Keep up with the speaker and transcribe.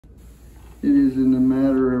It is in the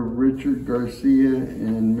matter of Richard Garcia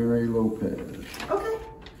and Mary Lopez. Okay.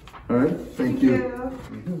 All right, thank you.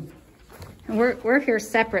 We're here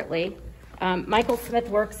separately. Michael Smith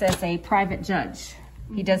works as a private judge.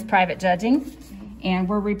 He does private judging, and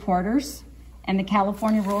we're reporters. And the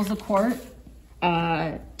California Rules of Court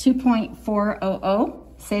 2.400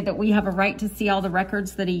 say that we have a right to see all the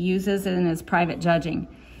records that he uses in his private judging.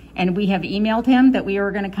 And we have emailed him that we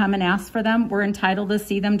are going to come and ask for them. We're entitled to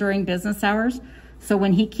see them during business hours. So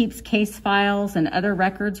when he keeps case files and other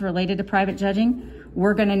records related to private judging,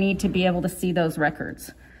 we're going to need to be able to see those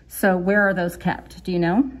records. So where are those kept? Do you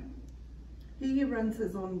know? He runs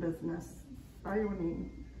his own business.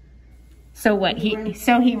 So what?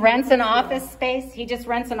 He rents an office space? He just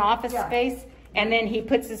rents an office space, and then he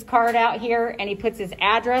puts his card out here and he puts his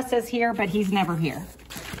address as here, but he's never here.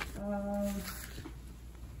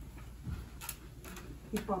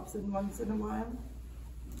 He pops in once in a while.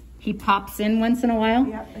 He pops in once in a while?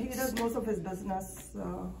 Yeah, he does most of his business.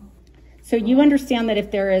 So you understand that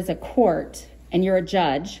if there is a court and you're a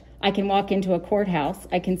judge, I can walk into a courthouse,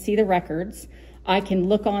 I can see the records, I can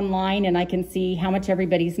look online and I can see how much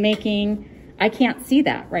everybody's making. I can't see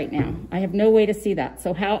that right now. I have no way to see that.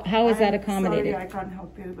 So how is that accommodated? Sorry, I can't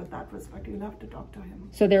help you with that respect. You'll have to talk to him.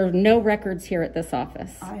 So there are no records here at this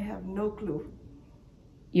office? I have no clue.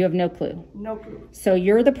 You have no clue? No clue. So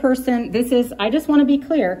you're the person, I just want to be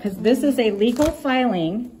clear, because this is a legal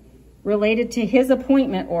filing related to his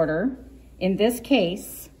appointment order in this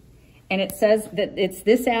case, and it says that it's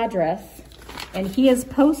this address, and he is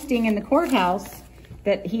posting in the courthouse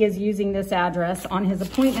that he is using this address on his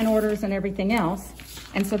appointment orders and everything else.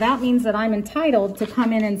 And so that means that I'm entitled to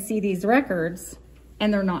come in and see these records,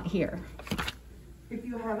 and they're not here. If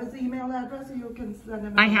you have his email address, you can send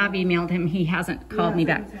him. I have emailed him. He hasn't called me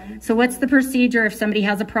back. So what's the procedure if somebody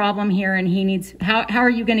has a problem here and he needs, how are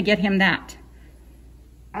you going to get him that?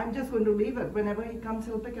 I'm just going to leave it. Whenever he comes,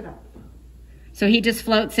 he'll pick it up. So he just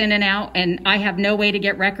floats in and out, and I have no way to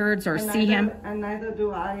get records or see him? And neither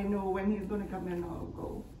do I know when he's going to come in or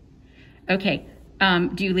go. Okay.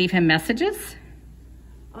 Do you leave him messages?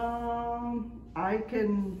 I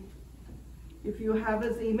can, if you have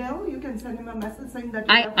his email, you can send him a message saying that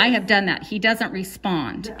I have done that. He doesn't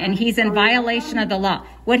respond, and he's in violation of the law.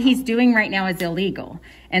 What he's doing right now is illegal,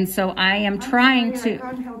 and so I am trying to. I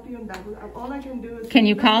can't help you in that. All I can do is. Can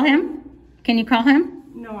you call him? Can you call him?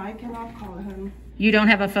 No, I cannot call him. You don't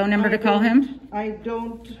have a phone number to call him? I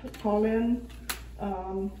don't call in.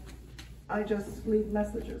 I just leave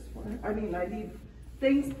messages for him. I mean, I leave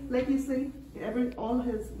things, like you see, all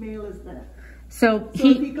his mail is there. So if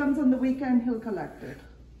he comes on the weekend, he'll collect it.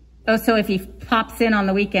 Oh, so if he pops in on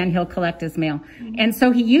the weekend, he'll collect his mail. And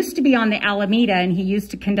so he used to be on the Alameda, and he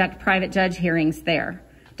used to conduct private judge hearings there.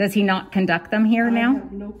 Does he not conduct them here now? I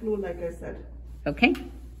have no clue, like I said. Okay.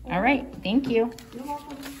 All right. Thank you. You're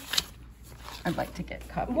welcome. I'd like to get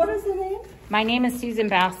copies. What is your name? My name is Susan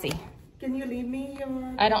Bassi. Can you leave me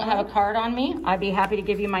your... I don't have a card on me. I'd be happy to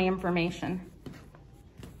give you my information.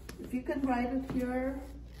 If you can write it here.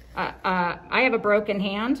 I have a broken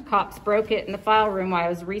hand. Cops broke it in the file room while I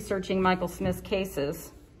was researching Michael Smith's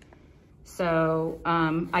cases. So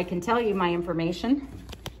I can tell you my information.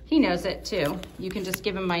 He knows it too. You can just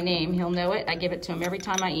give him my name. He'll know it. I give it to him every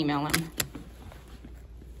time I email him.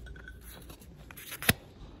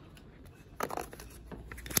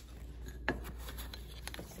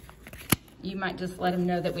 You might just let him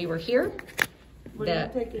know that we were here. What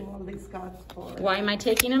are you taking all these cards for? Why am I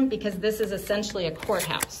taking them? Because this is essentially a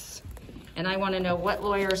courthouse. And I want to know what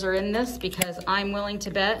lawyers are in this, because I'm willing to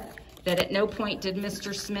bet that at no point did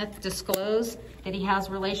Mr. Smith disclose that he has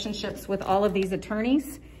relationships with all of these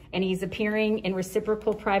attorneys, and he's appearing in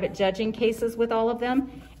reciprocal private judging cases with all of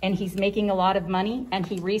them, and he's making a lot of money, and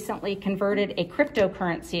he recently converted a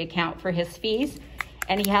cryptocurrency account for his fees,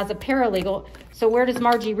 and he has a paralegal. So where does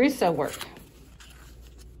Margie Russo work?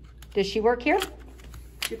 Does she work here?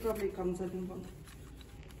 She probably comes in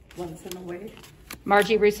once in a way.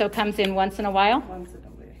 Margie Russo comes in once in a while? Once in a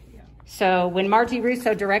way, yeah. So when Margie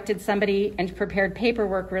Russo directed somebody and prepared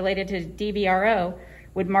paperwork related to DVRO,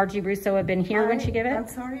 would Margie Russo have been here when she gave it? I'm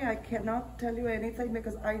sorry, I cannot tell you anything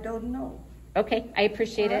because I don't know. Okay, I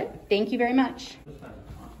appreciate it. Thank you very much.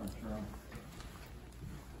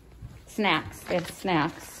 Snacks, they have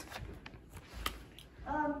snacks.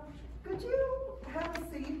 Could you have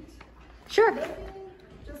a seat? Sure. Let me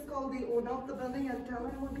just call the owner of the building and tell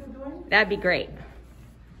him what you're doing. That'd be great.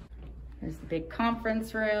 There's the big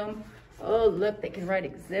conference room. Oh, look, they can write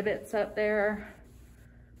exhibits up there.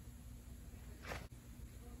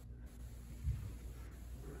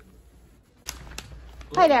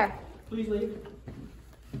 Hi there. Please leave.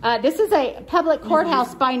 This is a public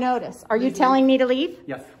courthouse by notice. Are you telling me to leave?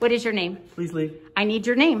 Yes. What is your name? Please leave. I need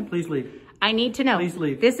your name. Please leave. I need to know. Please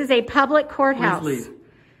leave. This is a public courthouse. Please leave.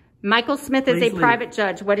 Michael Smith is a private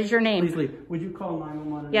judge. What is your name? Please leave. Would you call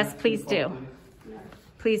 911? Yes, please do.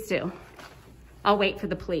 Please do. I'll wait for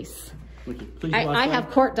the police. Would you please I have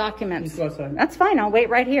court documents. Please go outside. That's fine. I'll wait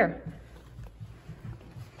right here.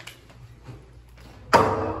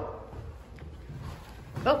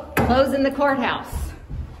 Oh, closing the courthouse.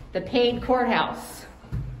 The paid courthouse.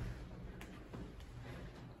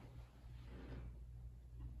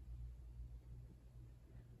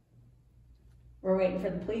 We're waiting for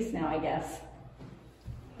the police now, I guess.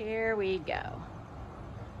 Here we go.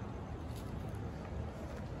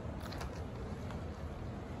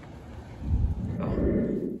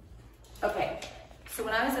 Okay, so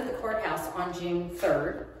when I was at the courthouse on June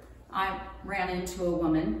 3rd, I ran into a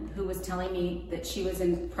woman who was telling me that she was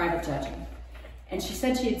in private judging. And she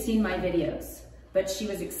said she had seen my videos, but she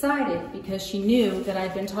was excited because she knew that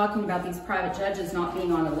I'd been talking about these private judges not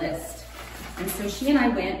being on a list. And so she and I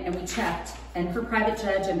went and we checked, and her private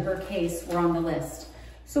judge and her case were on the list.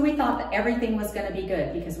 So we thought that everything was gonna be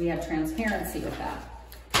good because we had transparency with that.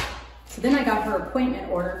 So then I got her appointment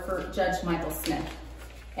order for Judge Michael Smith.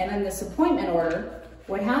 And in this appointment order,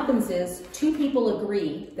 what happens is 2 people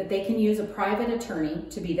agree that they can use a private attorney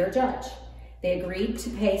to be their judge. They agreed to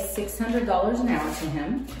pay $600 an hour to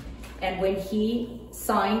him. And when he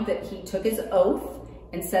signed that he took his oath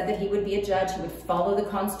and said that he would be a judge, he would follow the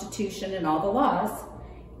Constitution and all the laws,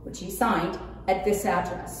 which he signed at this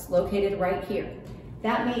address, located right here.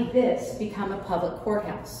 That made this become a public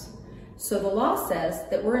courthouse. So the law says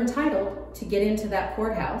that we're entitled to get into that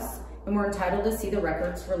courthouse and we're entitled to see the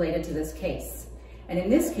records related to this case. And in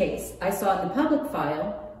this case, I saw in the public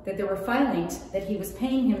file that there were filings that he was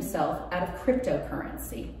paying himself out of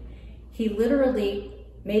cryptocurrency. He literally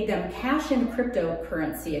made them cash in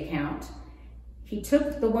cryptocurrency account. He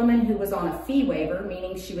took the woman who was on a fee waiver,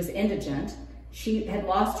 meaning she was indigent. She had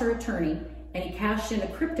lost her attorney, and he cashed in a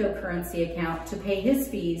cryptocurrency account to pay his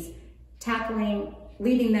fees,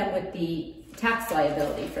 leaving them with the tax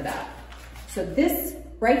liability for that. So this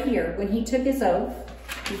right here, when he took his oath,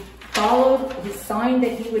 he signed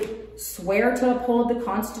that he would swear to uphold the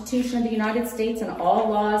Constitution of the United States and all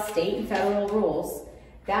laws, state and federal rules.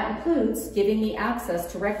 That includes giving me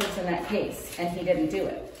access to records in that case, and he didn't do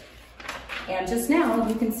it. And just now,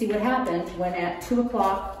 you can see what happened when at 2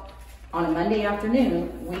 o'clock on a Monday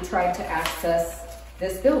afternoon, we tried to access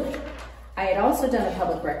this building. I had also done a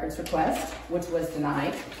public records request, which was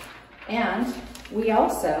denied. And we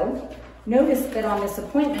also noticed that on this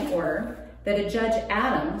appointment order, that a Judge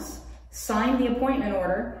Adams signed the appointment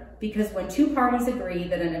order because when 2 parties agree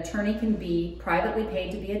that an attorney can be privately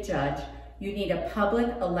paid to be a judge, you need a public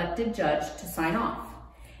elected judge to sign off.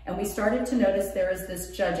 And we started to notice there is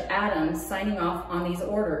this Judge Adams signing off on these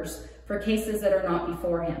orders for cases that are not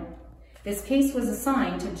before him. This case was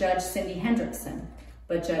assigned to Judge Cindy Hendrickson,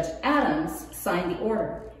 but Judge Adams signed the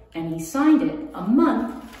order, and he signed it a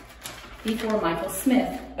month before Michael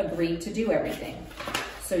Smith agreed to do everything.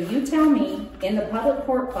 So you tell me in the public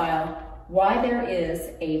court file why there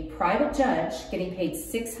is a private judge getting paid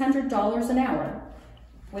 $600 an hour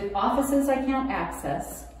with offices I can't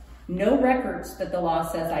access, no records that the law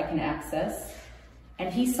says I can access,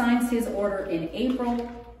 and he signs his order in April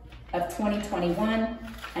of 2021,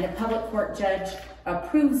 and a public court judge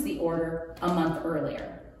approves the order a month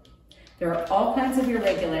earlier. There are all kinds of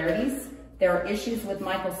irregularities. There are issues with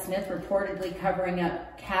Michael Smith reportedly covering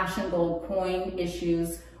up cash and gold coin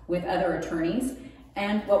issues with other attorneys.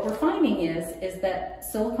 And what we're finding is that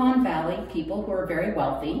Silicon Valley people who are very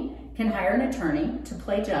wealthy can hire an attorney to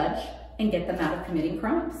play judge and get them out of committing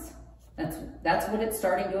crimes. That's what it's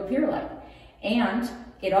starting to appear like. And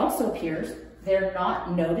it also appears they're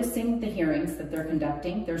not noticing the hearings that they're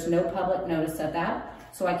conducting. There's no public notice of that,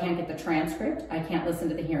 so I can't get the transcript. I can't listen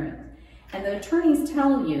to the hearing. And the attorneys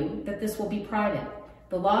tell you that this will be private.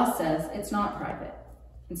 The law says it's not private.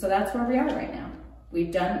 And so that's where we are right now. We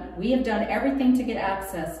have done everything to get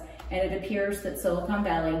access, and it appears that Silicon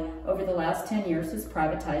Valley over the last 10 years has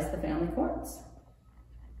privatized the family courts.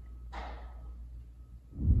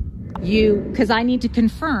 Because I need to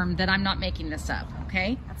confirm that I'm not making this up,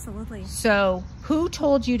 okay? Absolutely. So who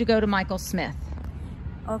told you to go to Michael Smith?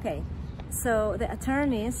 Okay, so the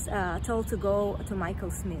attorneys told to go to Michael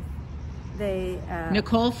Smith. They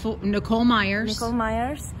Nicole Myers. Nicole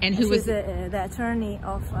Myers. And who was the attorney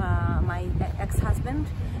of my ex-husband,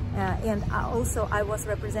 and also I was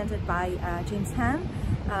represented by James Han.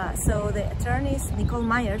 So the attorneys, Nicole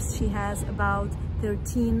Myers, she has about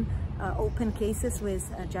 13 open cases with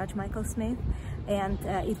Judge Michael Smith. and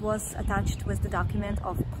it was attached with the document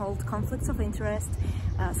called conflicts of interest.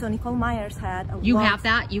 So Nicole Myers had a You have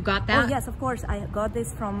that? You got that? Oh yes, of course. I got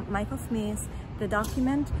this from Michael Smith, the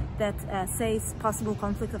document that says possible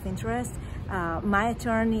conflict of interest. My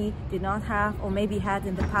attorney did not have, or maybe had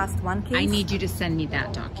in the past, one case. I need you to send me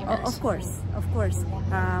that document. Of course, of course.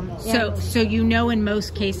 So you know, in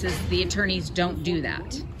most cases, the attorneys don't do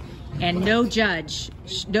that. And no judge,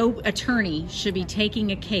 no attorney should be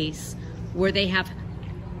taking a case where they have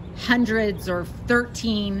hundreds or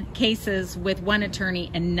 13 cases with one attorney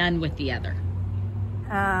and none with the other.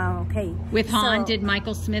 Okay. With Hahn, did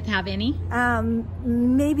Michael Smith have any?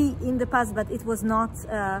 Maybe in the past, but it was not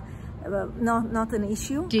an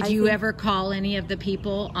issue. Did you ever call any of the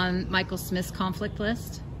people on Michael Smith's conflict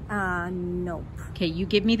list? Nope. Okay, you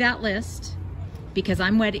give me that list, because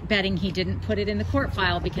I'm betting he didn't put it in the court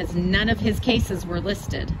file because none of his cases were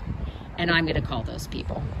listed, and I'm going to call those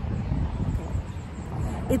people.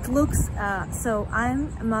 It looks, so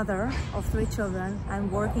I'm a mother of 3 children.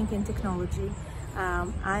 I'm working in technology.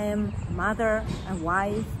 I am a mother, a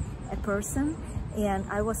wife, a person, and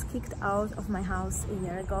I was kicked out of my house a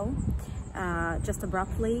year ago, just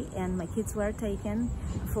abruptly, and my kids were taken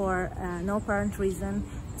for no apparent reason.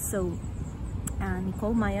 So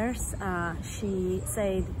Nicole Myers, she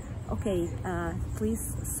said, okay,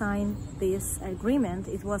 please sign this agreement.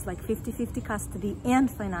 It was like 50-50 custody and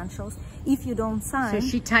financials. If you don't sign... So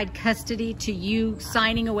she tied custody to you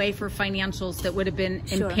signing away for financials that would have been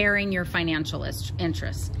impairing your financial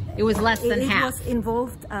interest. It was less than half.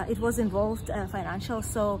 It was involved financial.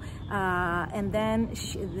 So, and then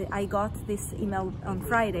I got this email on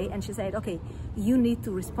Friday, and she said, okay, you need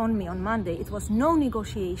to respond me on Monday. It was no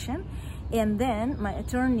negotiation. And then my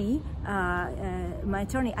attorney,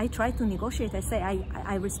 I tried to negotiate.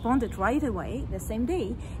 I responded right away the same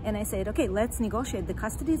day, and I said, okay, let's negotiate. The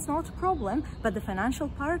custody is not a problem, but the financial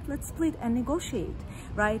part, let's split and negotiate,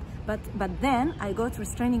 right? But then I got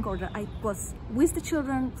restraining order. I was with the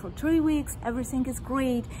children for 3 weeks. Everything is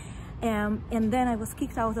great, and then I was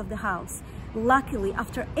kicked out of the house. Luckily,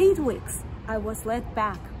 after 8 weeks, I was let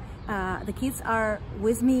back. The kids are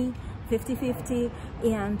with me, 50-50,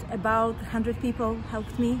 and about 100 people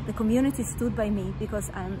helped me. The community stood by me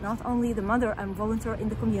because I'm not only the mother, I'm volunteer in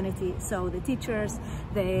the community. So the teachers,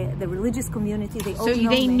 the religious community, they all know me. So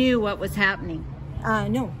they knew what was happening?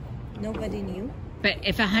 No, nobody knew. But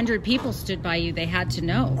if 100 people stood by you, they had to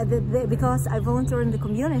know. Because I volunteer in the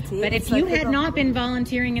community. But if you had not been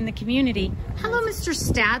volunteering in the community... Hello, Mr.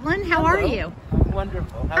 Stadlin. How are you? I'm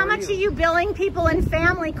wonderful. How much are you billing people in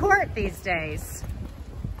family court these days?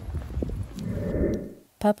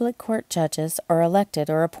 Public court judges are elected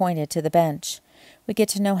or appointed to the bench. We get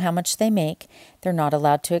to know how much they make, they're not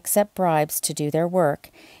allowed to accept bribes to do their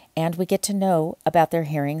work, and we get to know about their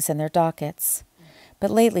hearings and their dockets.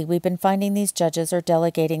 But lately we've been finding these judges are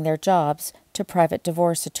delegating their jobs to private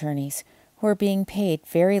divorce attorneys, who are being paid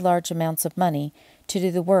very large amounts of money to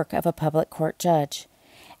do the work of a public court judge.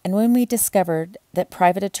 And when we discovered that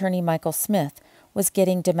private attorney Michael Smith was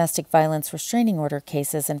getting domestic violence restraining order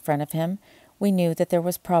cases in front of him, we knew that there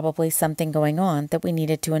was probably something going on that we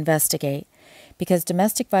needed to investigate. Because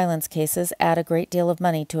domestic violence cases add a great deal of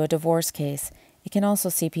money to a divorce case, it can also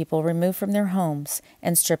see people removed from their homes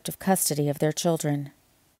and stripped of custody of their children.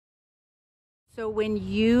 So when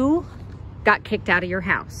you got kicked out of your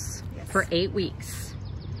house for 8 weeks,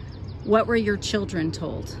 what were your children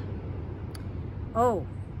told? Oh,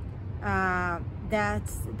 that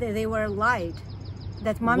they were lied.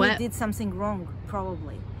 That mommy did something wrong,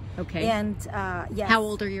 probably. Okay. And yes. How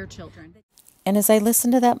old are your children? And as I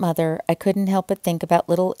listened to that mother, I couldn't help but think about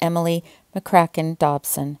little Emily McCracken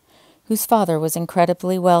Dobson, whose father was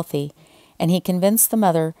incredibly wealthy, and he convinced the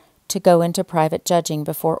mother to go into private judging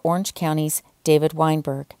before Orange County's David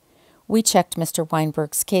Weinberg. We checked Mr.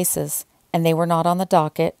 Weinberg's cases, and they were not on the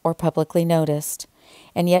docket or publicly noticed.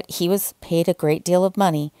 And yet he was paid a great deal of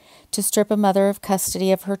money to strip a mother of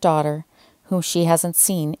custody of her daughter, whom she hasn't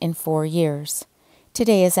seen in 4 years.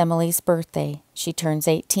 Today is Emily's birthday. She turns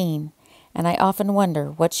 18, and I often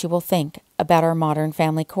wonder what she will think about our modern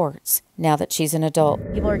family courts now that she's an adult.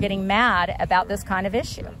 People are getting mad about this kind of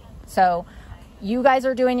issue. So you guys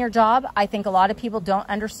are doing your job. I think a lot of people don't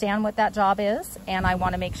understand what that job is, and I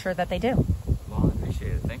want to make sure that they do. Well, I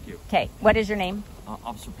appreciate it. Thank you. Okay, what is your name?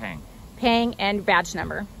 Officer Pang. Pang, and badge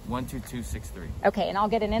number? 12263. Okay, and I'll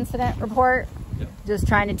get an incident report. Yep. Just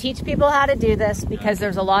trying to teach people how to do this because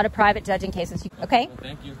there's a lot of private judging cases. Okay?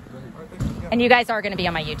 Thank you. And you guys are going to be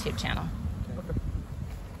on my YouTube channel.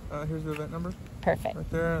 Okay. Here's the event number. Perfect.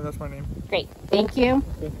 Right there. That's my name. Great. Thank you.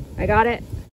 Okay. I got it.